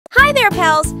there,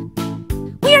 pals!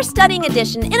 We are studying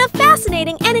addition in a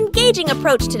fascinating and engaging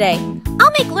approach today.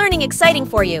 I'll make learning exciting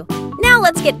for you. Now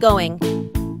let's get going.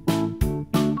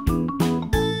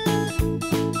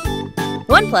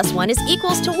 1 plus 1 is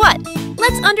equals to what?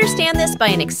 Let's understand this by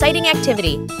an exciting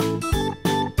activity.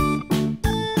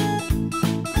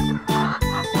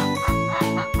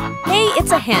 Hey,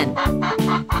 it's a hen.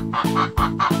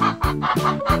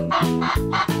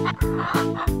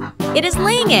 It is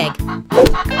laying egg.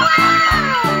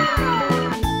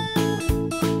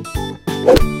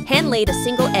 Hen laid a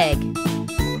single egg.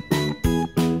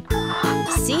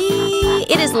 See,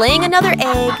 it is laying another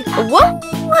egg. Whoa,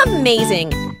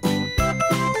 amazing!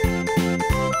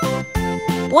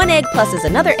 1 egg plus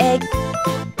another egg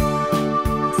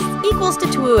equals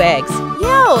to 2 eggs.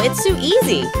 Yo, it's so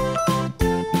easy.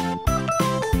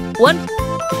 1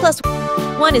 plus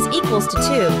 1 is equals to 2.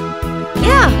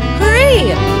 Yeah,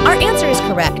 hooray! Our answer is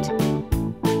correct.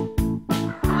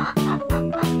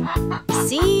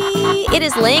 See, it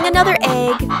is laying another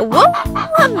egg. Whoa,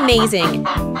 amazing!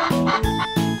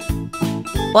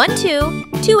 1, 2.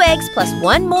 2 eggs plus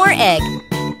 1 more egg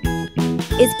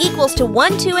is equals to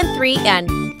 1, 2, and 3, and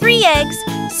 3 eggs.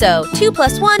 So 2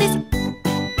 plus 1 is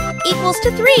equals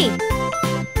to 3.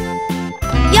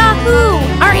 Yahoo!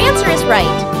 Our answer is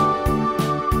right.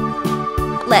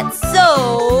 Let's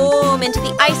zoom into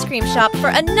the ice cream shop for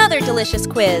another delicious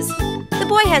quiz. The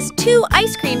boy has 2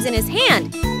 ice creams in his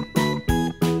hand.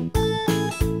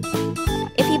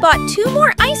 If he bought 2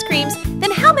 more ice creams,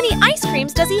 then how many ice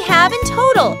creams does he have in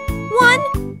total?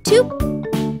 1,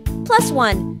 2 plus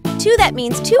 1. 2, that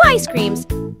means 2 ice creams.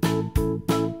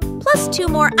 Plus 2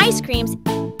 more ice creams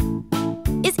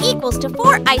is equals to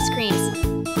 4 ice creams.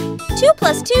 2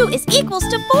 plus 2 is equals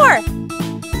to 4.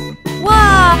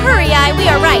 Wow, hurry-eye, we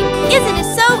are right. Isn't it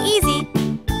so easy?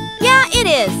 Yeah, it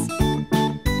is.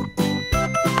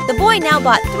 The boy now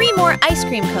bought 3 more ice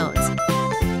cream cones.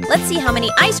 Let's see how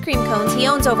many ice cream cones he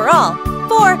owns overall.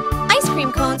 4 ice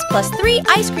cream cones plus 3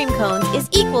 ice cream cones is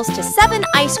equals to 7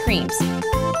 ice creams.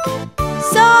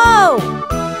 So,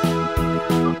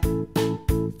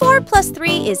 4 plus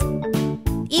 3 is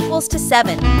equals to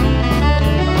 7.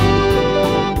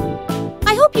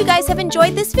 I hope you guys have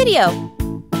enjoyed this video.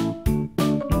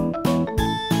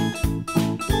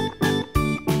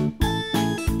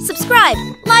 Subscribe,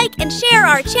 like, and share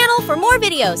our channel for more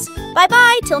videos.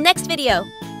 Bye-bye till next video.